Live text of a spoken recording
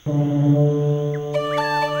John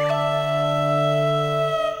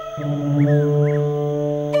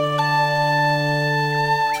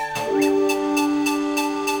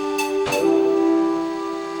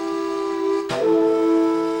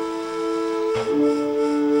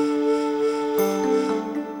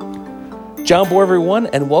Boy, everyone,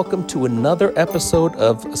 and welcome to another episode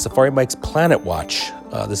of Safari Mike's Planet Watch.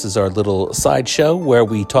 This is our little sideshow where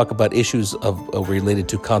we talk about issues related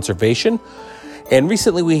to conservation. And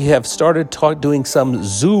recently we have started doing some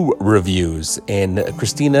zoo reviews. And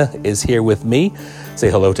Christina is here with me.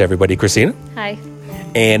 Say hello to everybody, Christina. Hi.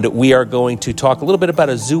 And we are going to talk a little bit about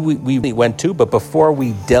a zoo we went to. But before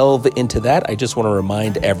we delve into that, I just want to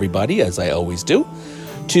remind everybody, as I always do,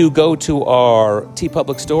 to go to our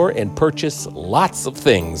TeePublic store and purchase lots of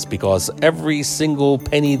things, because every single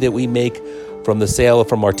penny that we make from the sale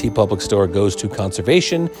from our TeePublic store goes to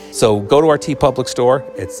conservation. So go to our TeePublic store.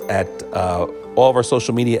 It's at all of our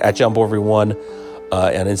social media at JohnBoy1.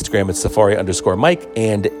 On Instagram, it's Safari_Mike.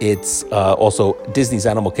 And it's also Disney's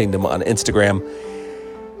Animal Kingdom on Instagram.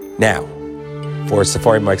 Now, for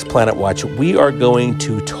Safari Mike's Planet Watch, we are going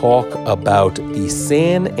to talk about the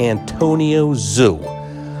San Antonio Zoo.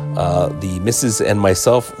 The missus and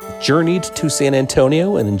myself journeyed to San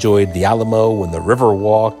Antonio and enjoyed the Alamo and the River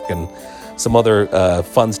Walk and some other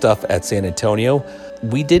fun stuff at San Antonio.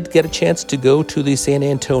 We did get a chance to go to the San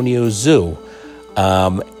Antonio Zoo.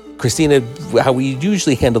 Christina, how we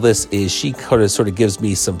usually handle this is she sort of gives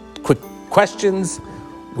me some quick questions.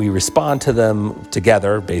 We respond to them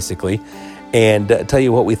together, basically, and tell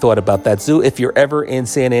you what we thought about that zoo. If you're ever in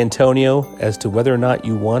San Antonio, as to whether or not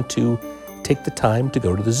you want to take the time to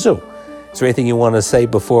go to the zoo. Is there anything you want to say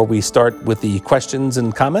before we start with the questions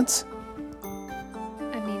and comments?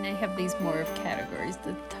 I mean, I have these more of categories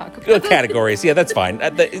to talk about. Good categories. Yeah, that's fine.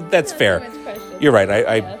 That's fair. You're right.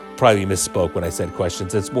 I probably misspoke when I said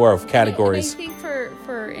questions. It's more of categories. And I think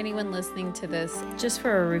for anyone listening to this, just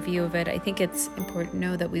for a review of it, I think it's important to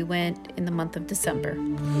know that we went in the month of December.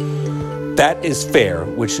 That is fair,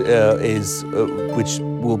 which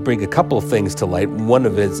will bring a couple of things to light. One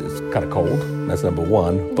of it is it's kind of cold. That's number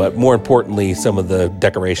one. But more importantly, some of the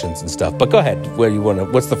decorations and stuff. But go ahead.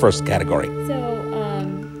 What's the first category? So,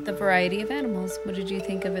 the variety of animals. What did you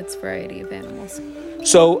think of its variety of animals?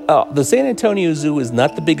 So, the San Antonio Zoo is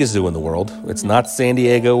not the biggest zoo in the world. It's not San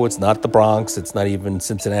Diego. It's not the Bronx. It's not even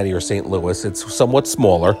Cincinnati or St. Louis. It's somewhat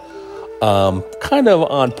smaller. Kind of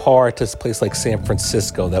on par to a place like San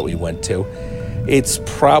Francisco that we went to. It's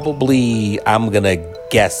probably, I'm going to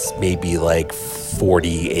guess, maybe like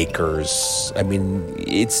 40 acres. I mean,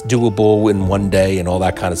 it's doable in one day and all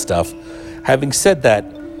that kind of stuff. Having said that,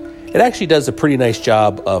 it actually does a pretty nice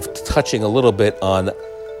job of touching a little bit on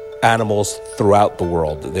animals throughout the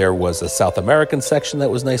world. There was a South American section that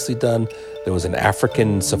was nicely done. There was an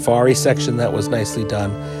African safari section that was nicely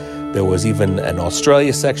done. There was even an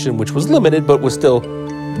Australia section, which was limited, but was still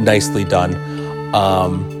nicely done.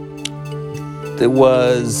 There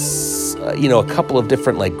was, a couple of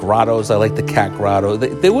different grottos. I like the cat grotto.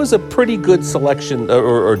 There was a pretty good selection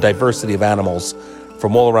or diversity of animals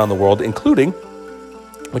from all around the world, including,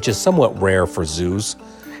 which is somewhat rare for zoos,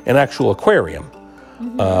 an actual aquarium.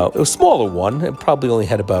 Mm-hmm. It was a smaller one. It probably only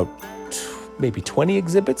had about maybe 20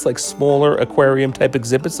 exhibits, like smaller aquarium type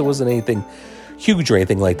exhibits. There wasn't anything huge or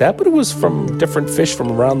anything like that, but it was from different fish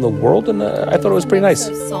from around the world, and I thought it was pretty nice.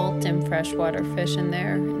 There's salt and freshwater fish in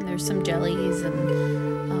there, and there's some jellies, and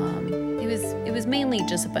it was mainly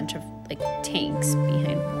just a bunch of tanks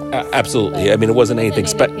behind walls. Absolutely. But, I mean, it wasn't anything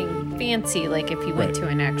fancy, like if you went to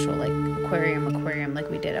an actual aquarium like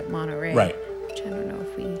we did at Monterey. Right. Which I don't know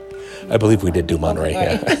if we. I believe we did do Monterey.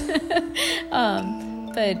 Yeah.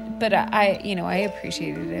 But I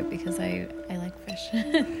appreciated it because I like fish.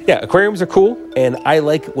 Yeah, aquariums are cool, and I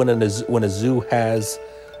like when a zoo has,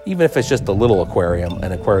 even if it's just a little aquarium,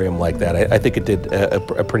 an aquarium like that. I think it did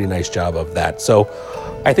a pretty nice job of that. So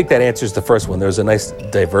I think that answers the first one. There's a nice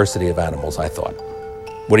diversity of animals, I thought.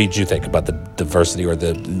 What did you think about the diversity or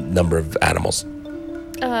the number of animals?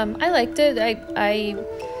 I liked it.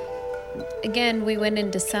 Again, we went in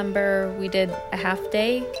December. We did a half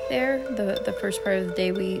day there. The first part of the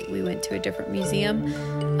day, we went to a different museum.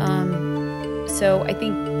 So I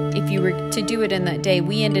think if you were to do it in that day,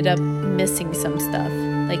 we ended up missing some stuff,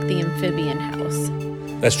 like the amphibian house.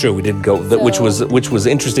 That's true. We didn't go, which was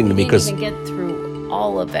interesting to me because we didn't even get through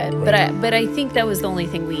all of it. Right. But I think that was the only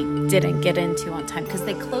thing we didn't get into on time because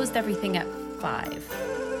they closed everything at 5.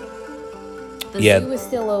 The zoo was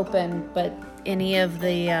still open, but any of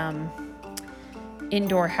the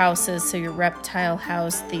indoor houses, so your reptile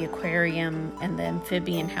house, the aquarium, and the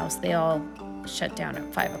amphibian house, they all shut down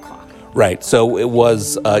at 5 o'clock. Right. So it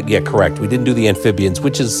was, correct. We didn't do the amphibians,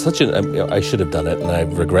 which is such I should have done it, and I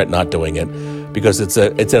regret not doing it, because it's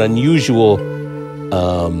an unusual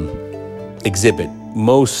exhibit.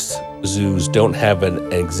 Most zoos don't have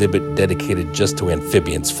an exhibit dedicated just to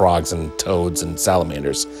amphibians, frogs and toads and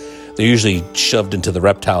salamanders. They're usually shoved into the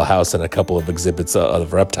reptile house and a couple of exhibits of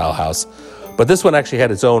the reptile house. But this one actually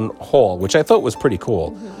had its own hall, which I thought was pretty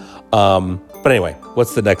cool. But anyway,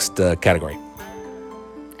 what's the next category?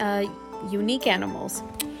 Unique animals.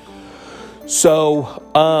 So,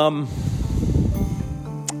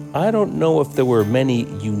 I don't know if there were many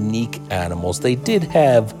unique animals. They did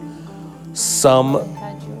have some.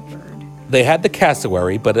 They had the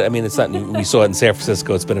cassowary, but I mean, it's not new. We saw it in San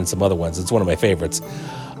Francisco. It's been in some other ones. It's one of my favorites.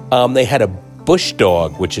 They had a bush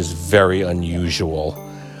dog, which is very unusual.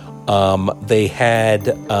 They had,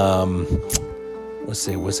 let's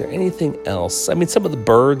see, was there anything else? I mean, some of the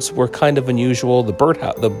birds were kind of unusual. The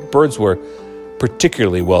birds were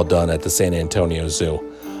particularly well done at the San Antonio Zoo.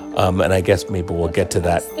 And I guess maybe we'll get to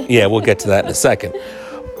that. Yeah, we'll get to that in a second.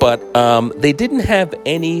 But they didn't have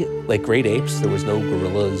any, like, great apes. There was no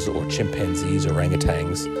gorillas or chimpanzees or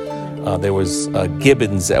orangutans. There was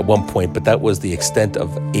gibbons at one point, but that was the extent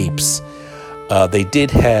of apes. They did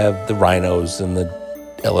have the rhinos and the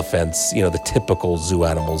elephants, the typical zoo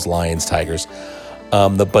animals, lions, tigers.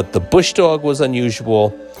 But the bush dog was unusual.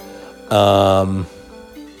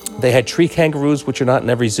 They had tree kangaroos, which are not in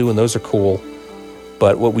every zoo, and those are cool.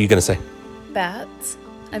 But what were you going to say? Bats.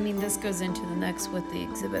 I mean, this goes into the next with the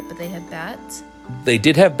exhibit, but they had bats. They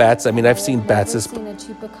did have bats. I mean, I've seen bats. I've seen a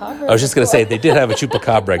chupacabra. I was just going to say, they did have a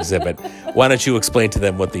chupacabra exhibit. Why don't you explain to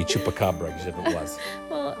them what the chupacabra exhibit was?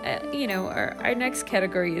 Well, our next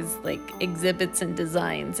category is like exhibits and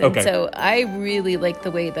designs. And so I really like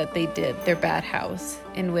the way that they did their bat house,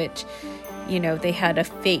 in which, they had a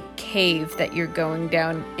fake cave that you're going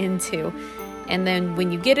down into. And then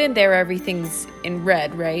when you get in there, everything's in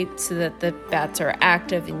red, right? So that the bats are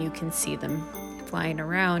active and you can see them flying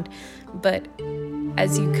around. But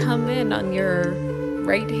as you come in on your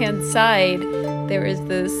right-hand side, there is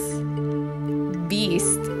this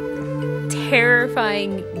beast,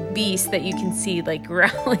 terrifying beast that you can see like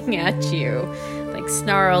growling at you, like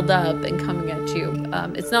snarled up and coming at you.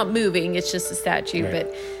 It's not moving, it's just a statue, right.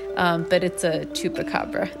 But it's a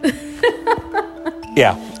chupacabra.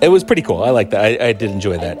 Yeah, it was pretty cool. I like that. I did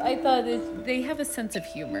enjoy that. I thought they have a sense of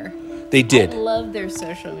humor. They did. I love their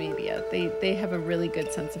social media. They have a really good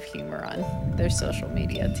sense of humor on their social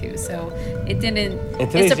media too. So it didn't. It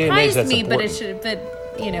surprised me, but it should. But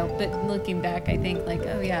but looking back, I think like,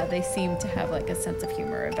 oh yeah, they seem to have like a sense of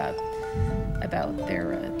humor about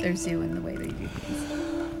their zoo and the way they do things.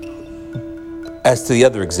 As to the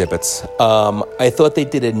other exhibits, I thought they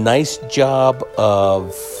did a nice job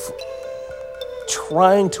of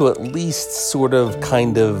trying to at least sort of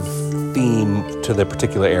kind of theme to the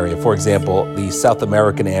particular area. For example, the South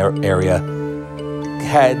American area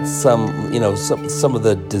had some of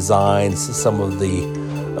the designs, some of the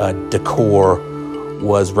decor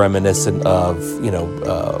was reminiscent of,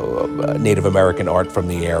 Native American art from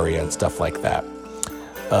the area and stuff like that.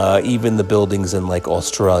 Even the buildings in like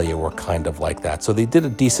Australia were kind of like that. So they did a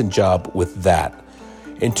decent job with that.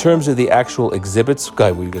 In terms of the actual exhibits, go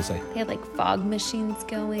ahead, what were you going to say? They had like fog machines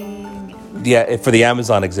going. Yeah, for the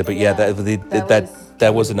Amazon exhibit,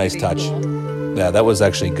 that was a nice touch. Cool. Yeah, that was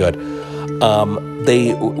actually good.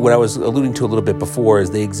 What I was alluding to a little bit before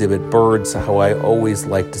is they exhibit birds, how I always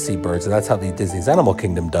like to see birds, and that's how the Disney's Animal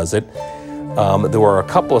Kingdom does it. There were a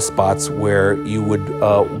couple of spots where you would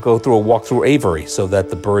go through a walk-through aviary so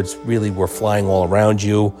that the birds really were flying all around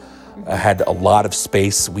you. Had a lot of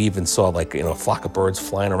space. We even saw a flock of birds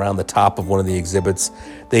flying around the top of one of the exhibits.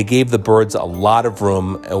 They gave the birds a lot of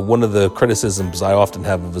room. One of the criticisms I often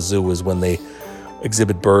have of a zoo is when they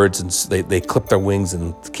exhibit birds and they clip their wings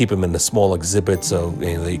and keep them in a small exhibit so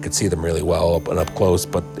you could see them really well up close,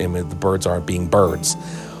 but the birds aren't being birds.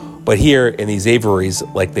 But here in these aviaries,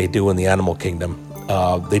 like they do in the Animal Kingdom,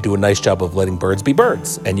 they do a nice job of letting birds be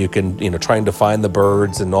birds, and you can trying to find the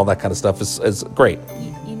birds and all that kind of stuff is great.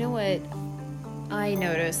 You know what I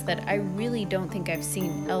noticed that I really don't think I've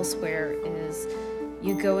seen elsewhere is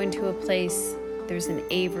you go into a place, there's an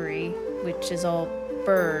aviary, which is all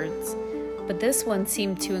birds, but this one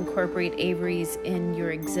seemed to incorporate aviaries in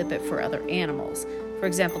your exhibit for other animals. For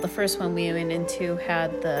example, the first one we went into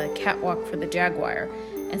had the catwalk for the jaguar,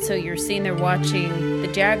 and so you're sitting there watching the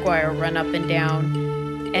jaguar run up and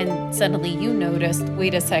down, and suddenly you noticed,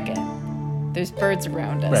 wait a second, there's birds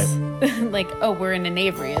around us. Right. We're in an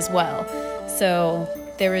aviary as well. So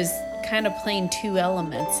there was kind of playing two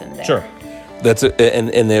elements in there. Sure. That's it.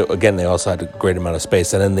 And they also had a great amount of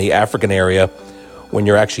space. And in the African area, when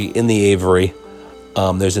you're actually in the aviary,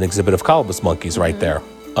 there's an exhibit of colobus monkeys right there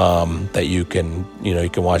that you can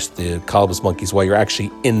watch the colobus monkeys while you're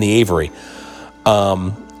actually in the aviary.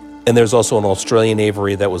 And there's also an Australian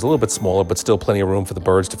aviary that was a little bit smaller, but still plenty of room for the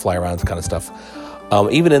birds to fly around, kind of stuff.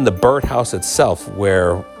 Even in the birdhouse itself,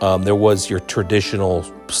 where there was your traditional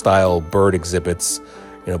style bird exhibits,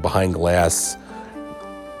 behind glass,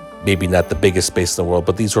 maybe not the biggest space in the world,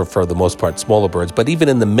 but these were for the most part smaller birds. But even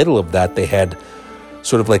in the middle of that, they had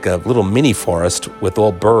sort of like a little mini forest with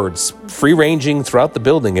all birds free-ranging throughout the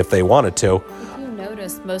building if they wanted to.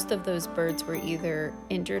 Most of those birds were either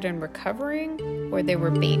injured and recovering or they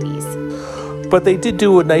were babies. But they did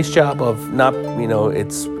do a nice job of not,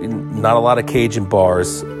 it's not a lot of cage and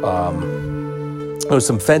bars. There was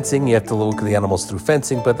some fencing. You have to look at the animals through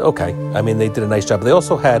fencing, but okay. I mean, they did a nice job. They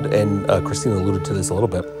also had, and Christina alluded to this a little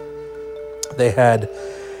bit, they had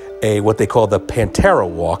what they call the Pantera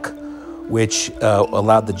walk, which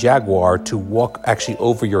allowed the jaguar to walk actually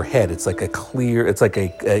over your head. It's like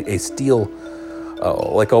a steel,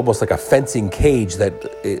 like almost like a fencing cage that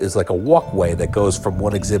is like a walkway that goes from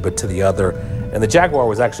one exhibit to the other. And the jaguar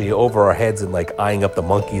was actually over our heads and like eyeing up the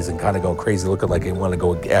monkeys and kind of going crazy, looking like they want to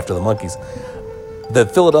go after the monkeys. The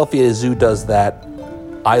Philadelphia Zoo does that.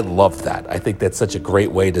 I love that. I think that's such a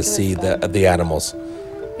great way to see the animals.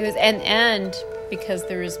 It was, and because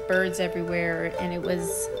there was birds everywhere, and it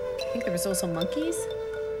was, I think there was also monkeys.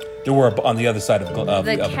 There were on the other side of the cage.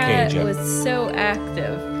 The cat was so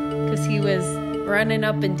active because he was running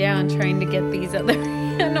up and down trying to get these other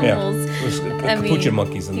animals. Yeah, it was capuchin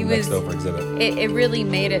monkeys in the next over exhibit. It really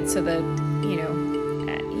made it so that,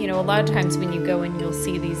 a lot of times when you go and you'll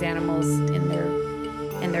see these animals and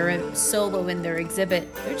they're solo in their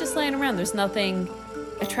exhibit, they're just laying around. There's nothing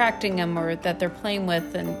attracting them or that they're playing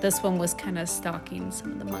with, and this one was kind of stalking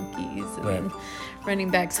some of the monkeys and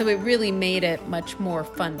running back. So it really made it much more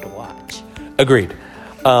fun to watch. Agreed.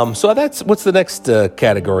 So what's the next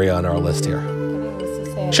category on our list here?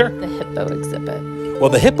 Sure. The hippo exhibit. Well,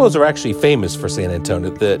 the hippos are actually famous for San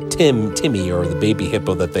Antonio. The Timmy, or the baby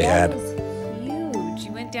hippo that they had. Was huge.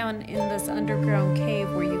 You went down in this underground cave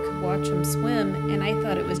where you could watch them swim, and I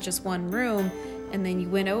thought it was just one room. And then you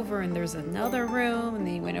went over and there's another room, and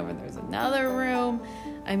then you went over and there's another room.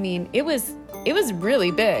 I mean, it was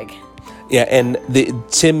really big. Yeah, and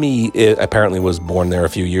Timmy apparently was born there a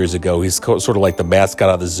few years ago. He's sort of like the mascot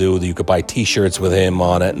of the zoo. You could buy T-shirts with him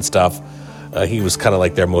on it and stuff. He was kind of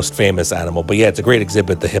like their most famous animal. But yeah, it's a great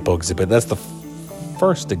exhibit, the hippo exhibit. That's the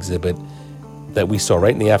first exhibit that we saw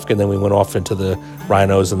right in the African. Then we went off into the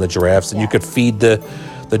rhinos and the giraffes, and you could feed the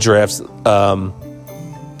giraffes.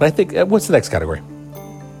 But I think, what's the next category?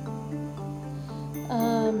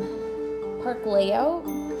 Park layout.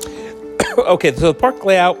 Okay, so the park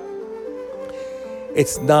layout,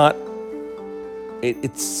 it's not,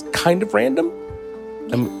 it's kind of random.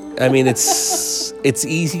 I mean, it's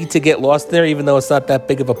easy to get lost there, even though it's not that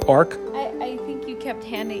big of a park. I think you kept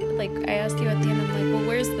handing, like, I asked you at the end, I'm like, well,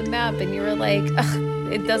 where's the map? And you were like,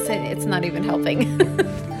 it's not even helping.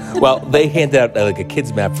 Well, they handed out like a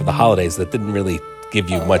kid's map for the holidays that didn't really give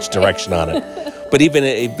you much direction on it.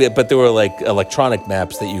 But there were like electronic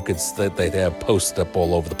maps that they have posted up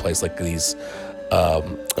all over the place, like these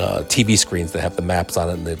TV screens that have the maps on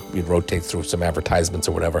it, and it rotates through some advertisements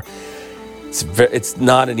or whatever. It's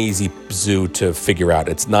not an easy zoo to figure out.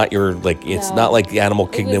 It's not not like the Animal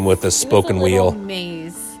Kingdom with a spoken wheel.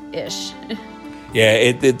 Maze-ish. Yeah,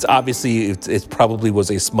 it's obviously it probably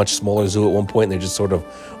was a much smaller zoo at one point, and they're just sort of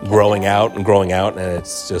growing out, and it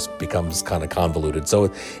just becomes kind of convoluted.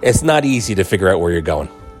 So it's not easy to figure out where you're going.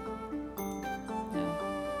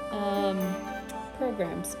 No.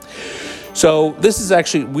 Programs. So this is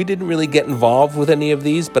actually, we didn't really get involved with any of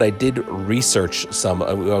these, but I did research some.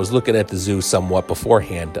 I was looking at the zoo somewhat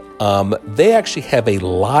beforehand. They actually have a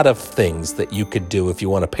lot of things that you could do if you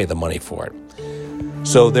want to pay the money for it.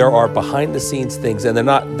 So there are behind-the-scenes things, and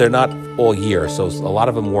they're not all year. So a lot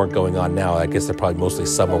of them weren't going on now. I guess they're probably mostly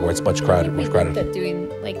summer where it's much crowded. That doing,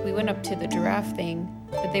 like, we went up to the giraffe thing,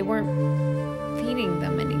 but they weren't feeding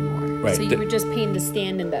them anymore. Right. So you were just paying to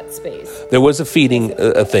stand in that space. There was a feeding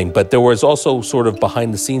thing, but there was also sort of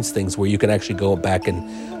behind-the-scenes things where you can actually go back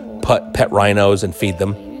and pet rhinos and feed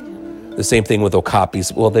them. The same thing with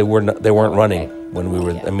okapis. Well, they weren't running when we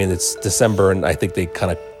were. I mean, it's December, and I think they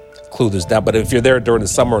kind of clue this down. But if you're there during the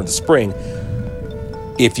summer or the spring,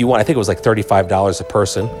 if you want, I think it was like $35 a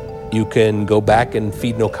person, you can go back and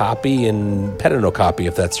feed an okapi and pet an okapi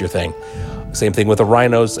if that's your thing. Same thing with the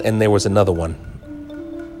rhinos, and there was another one.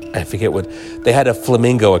 I forget what, they had a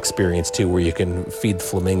flamingo experience too, where you can feed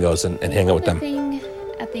flamingos and hang out with them. Thing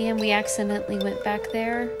at the end, we accidentally went back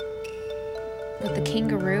there with the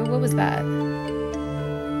kangaroo. What was that?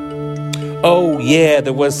 Oh yeah,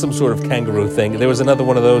 there was some sort of kangaroo thing. There was another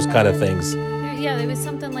one of those kind of things. Yeah, there was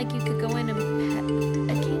something like you could go in and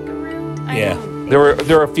pet a kangaroo.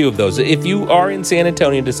 There are a few of those. If you are in San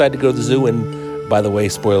Antonio and decide to go to the zoo, and by the way,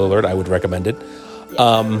 spoiler alert, I would recommend it.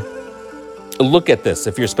 Look at this.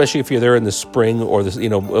 Especially if you're there in the spring or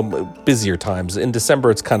the busier times. In December,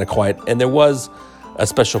 it's kind of quiet, and there was a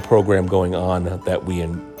special program going on that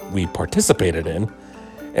we participated in,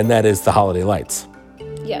 and that is the holiday lights.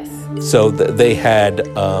 Yes. So they had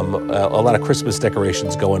a lot of Christmas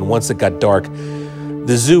decorations going. Once it got dark,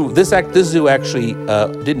 the zoo. This zoo actually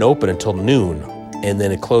didn't open until noon, and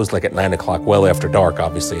then it closed like at 9 o'clock, well after dark,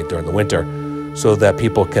 obviously during the winter, so that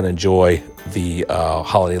people can enjoy the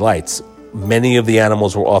holiday lights. Many of the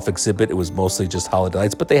animals were off exhibit. It was mostly just holiday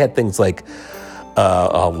lights, but they had things like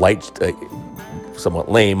a light, somewhat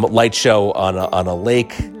lame light show on a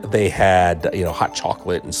lake. They had hot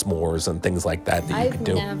chocolate and s'mores and things like that you could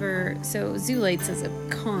do. So zoo lights is a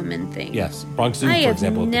common thing. Yes, Bronx Zoo, for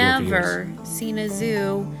example. I have never seen a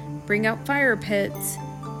zoo bring out fire pits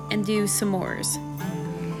and do s'mores.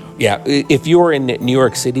 Yeah, if you're in New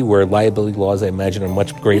York City, where liability laws, I imagine, are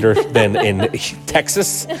much greater than in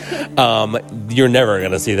Texas, you're never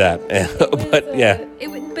going to see that. But yeah,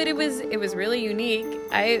 it was really unique.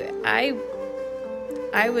 I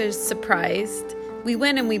was surprised. We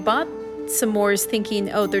went and we bought s'mores,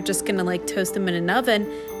 thinking, oh, they're just going to like toast them in an oven,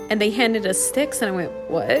 and they handed us sticks, and I went,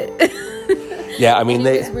 what? Yeah, I mean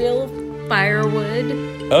it was real firewood.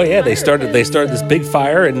 Oh yeah, they started this big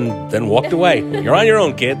fire and then walked away. You're on your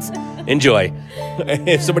own, kids. Enjoy.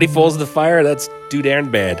 If somebody falls in the fire, that's too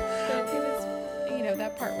darn bad. But it was,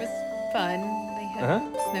 that part was fun. They had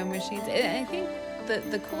snow machines. And I think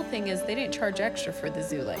the cool thing is they didn't charge extra for the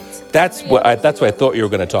zoo lights. That's what I thought you were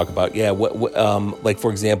going to talk about. Yeah, like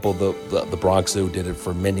for example, the Bronx Zoo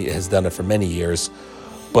has done it for many years,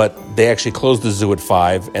 but they actually closed the zoo at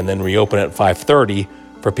 5 and then reopen at 5:30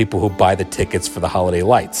 for people who buy the tickets for the holiday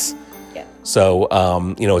lights. Yeah. So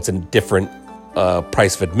it's a different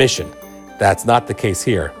price of admission. That's not the case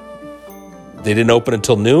here. They didn't open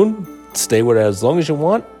until noon. Stay with it as long as you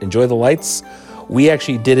want. Enjoy the lights. We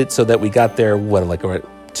actually did it so that we got there, like around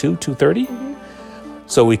 2:30? Mm-hmm.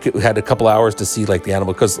 So we had a couple hours to see like the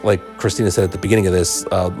animal, because like Christina said at the beginning of this,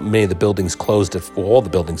 many of the buildings all the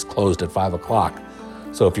buildings closed at 5 o'clock.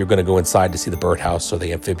 So if you're going to go inside to see the birdhouse or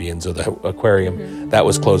the amphibians or the aquarium, that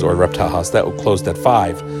was closed, or the reptile house, that was closed at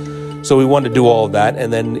 5. So we wanted to do all of that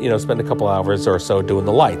and then, spend a couple hours or so doing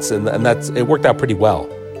the lights. And it worked out pretty well.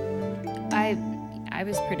 I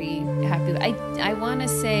was pretty happy. I want to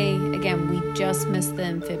say, again, we just missed the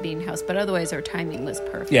amphibian house, but otherwise our timing was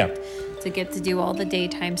perfect. Yeah. To get to do all the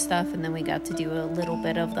daytime stuff, and then we got to do a little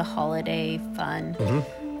bit of the holiday fun.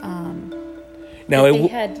 Mm-hmm. Now they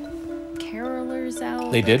had carolers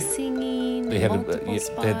out. They did singing. They had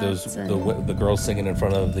the girls singing in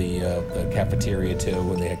front of the cafeteria too,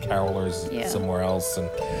 and they had carolers somewhere else. And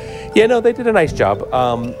they did a nice job.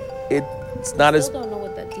 It's not as. I still don't know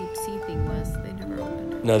what that deep sea thing was. They never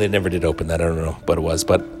opened it. No, they never did open that. I don't know what it was,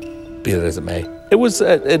 but be that as it may, it was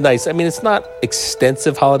nice. I mean, it's not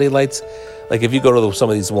extensive holiday lights. Like if you go to some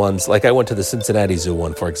of these ones, like I went to the Cincinnati Zoo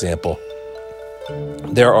one, for example.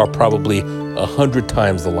 There are probably 100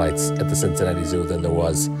 times the lights at the Cincinnati Zoo than there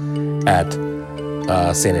was at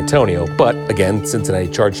San Antonio. But again, Cincinnati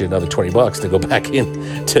charged you another $20 to go back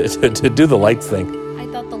in to do the lights thing. I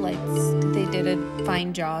thought the lights, they did a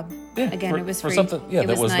fine job. Yeah, again, it was free.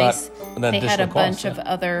 It was nice. Not an they had a bunch cost, of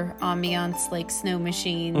other ambiance, like snow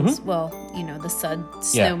machines. Mm-hmm. Well, the SUD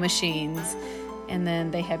snow machines. And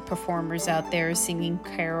then they had performers out there singing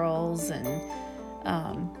carols and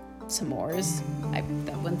s'mores.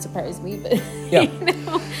 That wouldn't surprise me, but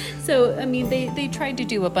So I mean, they tried to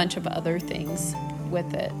do a bunch of other things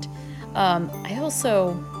with it.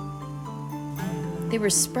 They were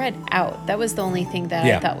spread out. That was the only thing that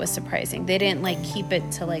I thought was surprising. They didn't keep it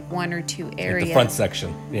to one or two areas. Like the front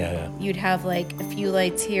section, yeah. You'd have a few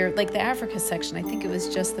lights here, like the Africa section. I think it was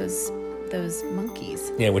just those monkeys.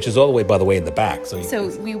 Yeah, which is all the way, by the way, in the back. So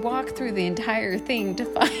we walked through the entire thing to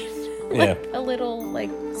find a little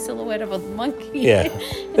silhouette of a monkey. Yeah,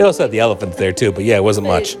 they also had the elephants there too, but it wasn't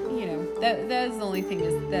much. That was the only thing,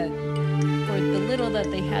 is that for the little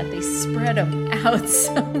that they had, they spread them out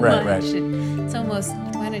so much. Right. It's almost,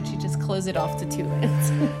 why don't you just close it off to 2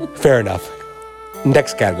 minutes? Fair enough.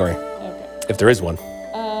 Next category, if there is one.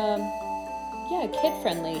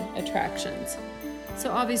 kid-friendly attractions. So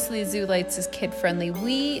obviously Zoo Lights is kid-friendly.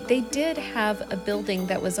 They did have a building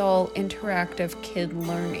that was all interactive kid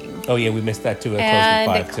learning. Oh yeah, we missed that too.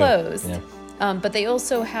 It closed. Yeah. But they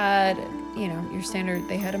also had, your standard,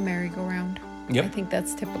 they had a merry-go-round. Yep. I think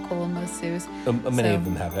that's typical in most zoos. Many of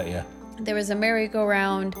them have that, yeah. There was a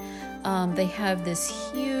merry-go-round. They have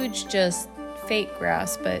this huge, just fake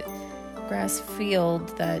grass field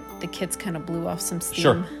that the kids kind of blew off some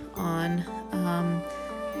steam on.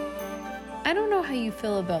 I don't know how you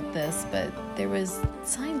feel about this, but there was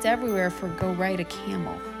signs everywhere for go ride a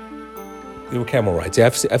camel. There were camel rides. Yeah,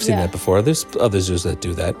 I've seen that before. There's other zoos that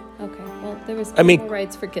do that. Okay, well, there was camel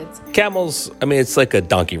rides for kids. Camels, it's like a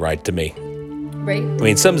donkey ride to me.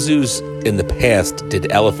 Right? Some zoos in the past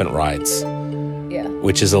did elephant rides. Yeah.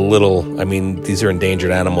 Which is a little, these are endangered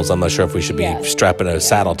animals. I'm not sure if we should be strapping a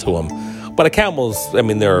saddle to them. But camels,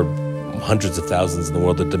 there are hundreds of thousands in the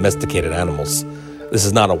world of domesticated animals. This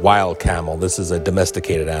is not a wild camel. This is a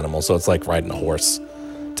domesticated animal. So it's like riding a horse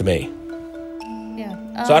to me.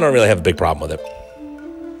 Yeah. So I don't really have a big problem with it.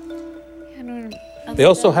 They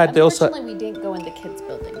also had. Unfortunately, we didn't go into kids'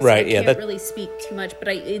 buildings. Right. So I can't really speak too much, but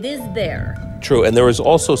it is there. True, and there was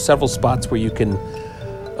also several spots where you can,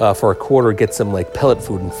 for a quarter, get some like pellet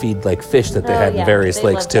food and feed like fish that they had in various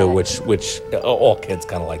lakes too. That. Which all kids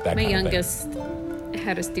kind of like that. My kind youngest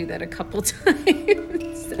had us do that a couple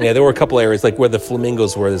times. Yeah, there were a couple areas like where the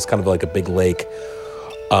flamingos were. There's kind of like a big lake.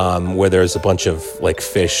 Where there's a bunch of like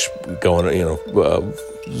fish going,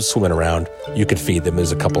 swimming around. You could feed them.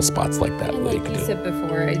 There's a couple spots like that. And like you said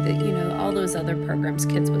before, all those other programs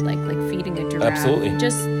kids would like feeding a giraffe. Absolutely.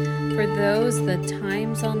 Just for those, the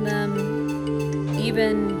times on them,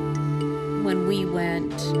 even when we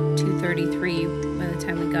went 2:33, by the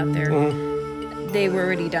time we got there, they were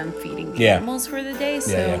already done feeding the animals for the day.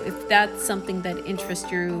 So if that's something that interests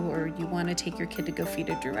you or you want to take your kid to go feed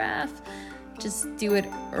a giraffe, just do it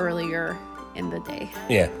earlier in the day.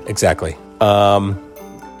 Yeah, exactly.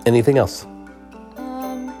 Anything else?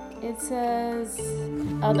 It says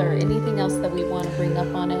other. Anything else that we want to bring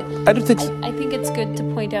up on it? I don't think I think it's good to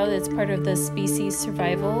point out it's part of the species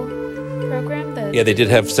survival program. They did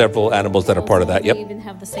have several animals that are part of that. Yep. They even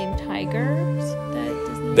have the same tigers that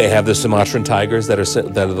Disney. They have the Sumatran tigers that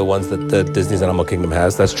are the ones that the Disney's Animal Kingdom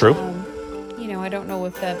has. That's true. I don't know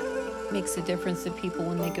if that makes a difference to people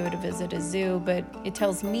when they go to visit a zoo, but it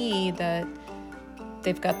tells me that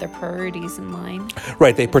they've got their priorities in line.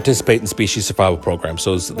 Right, they participate in species survival programs,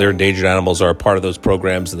 so their endangered animals are a part of those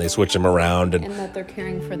programs, and they switch them around. And that they're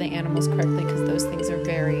caring for the animals correctly, because those things are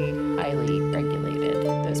very highly regulated,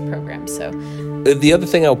 those programs. So the other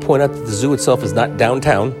thing I'll point out, that the zoo itself is not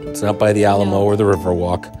downtown. It's not by the Alamo or the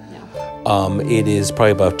Riverwalk. No. It is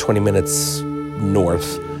probably about 20 minutes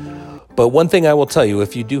north. But one thing I will tell you,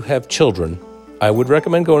 if you do have children, I would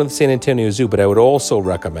recommend going to the San Antonio Zoo, but I would also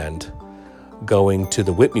recommend going to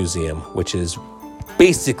the Whit Museum, which is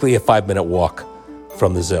basically a 5-minute walk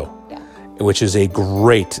from the zoo, which is a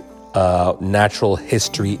great natural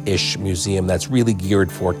history-ish museum that's really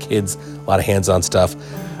geared for kids, a lot of hands-on stuff.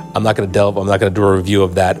 I'm not going to do a review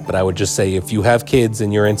of that, but I would just say if you have kids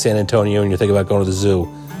and you're in San Antonio and you're thinking about going to the zoo,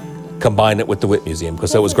 combine it with the Whit Museum,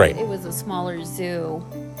 because that was great. It was a smaller zoo.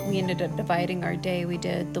 We ended up dividing our day. We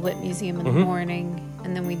did the Whit Museum in the morning,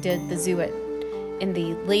 and then we did the zoo in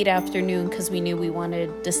the late afternoon, because we knew we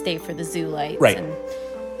wanted to stay for the zoo lights. Right.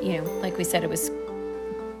 And, like we said, it was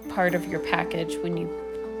part of your package when you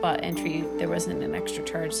bought entry. There wasn't an extra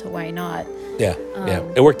charge, so why not? Yeah,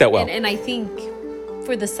 it worked out well. And I think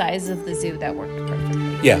for the size of the zoo, that worked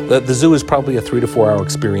perfectly. Yeah, the zoo is probably a 3 to 4 hour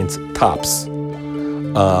experience tops.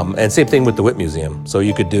 And same thing with the Whit Museum. So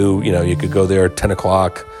you could go there at 10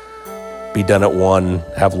 o'clock, be done at 1,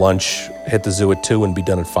 have lunch, hit the zoo at 2, and be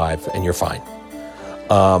done at 5, and you're fine.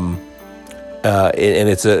 And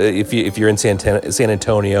it's if you're in San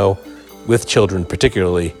Antonio with children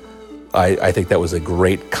particularly, I think that was a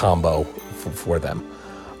great combo for them.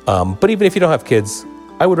 But even if you don't have kids,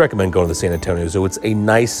 I would recommend going to the San Antonio Zoo. It's a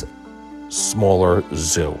nice, smaller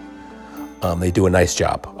zoo. They do a nice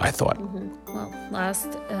job, I thought. Mm-hmm. Well,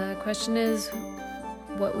 last question is,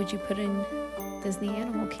 what would you put in Disney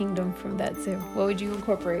Animal Kingdom from that zoo? What would you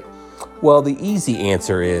incorporate? Well, the easy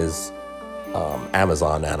answer is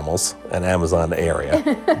Amazon animals and Amazon area.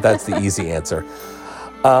 That's the easy answer.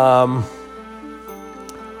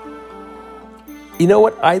 You know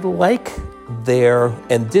what? I like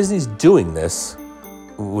and Disney's doing this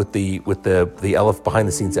with the behind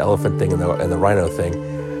the scenes elephant thing and the rhino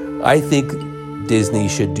thing. I think Disney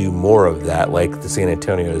should do more of that, like the San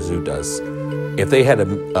Antonio Zoo does. If they had a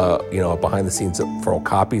behind the scenes for all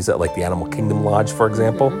copies at like the Animal Kingdom Lodge, for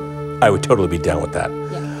example, I would totally be down with that.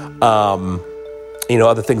 Yeah.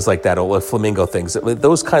 Other things like that, or flamingo things,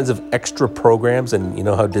 those kinds of extra programs, and you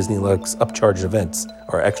know how Disney likes upcharge events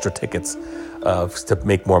or extra tickets to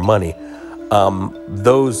make more money.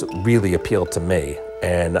 Those really appeal to me.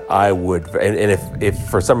 And I would, and if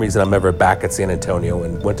for some reason I'm ever back at San Antonio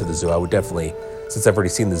and went to the zoo, I would definitely, since I've already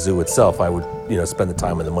seen the zoo itself, I would, spend the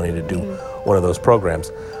time and the money to do one of those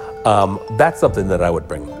programs. That's something that I would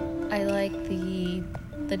bring. I like the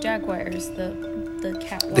jaguars, the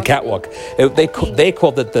catwalk. The catwalk. They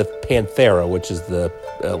called it the Panthera, which is the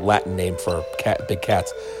Latin name for big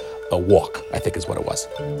cats. A walk, I think is what it was.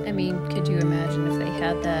 I mean, could you imagine if they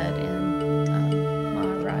had that in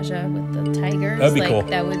Maharaja with the tigers? That'd be cool.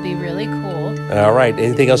 That would be really cool. All right.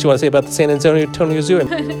 Anything else you want to say about the San Antonio Zoo?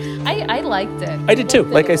 I liked it. I did too.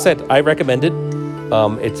 Like I said, I recommend it.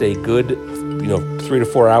 It's a good, 3 to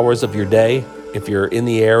 4 hours of your day. If you're in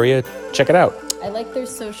the area, check it out. I like their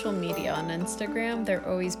social media on Instagram. They're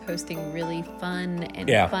always posting really fun and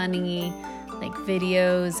funny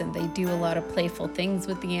videos, and they do a lot of playful things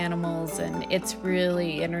with the animals, and it's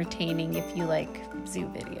really entertaining if you like zoo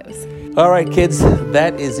videos. All right, kids,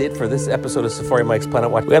 that is it for this episode of Safari Mike's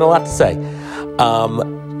Planet Watch. We had a lot to say.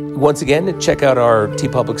 Once again, check out our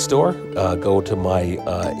TeePublic store. Go to my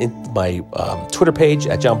Twitter page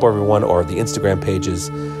at JohnBorby1 or the Instagram pages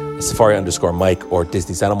Safari_Mike or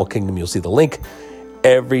Disney's Animal Kingdom. You'll see the link.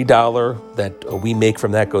 Every dollar that we make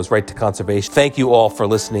from that goes right to conservation. Thank you all for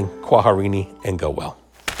listening. Kwaharini, and go well.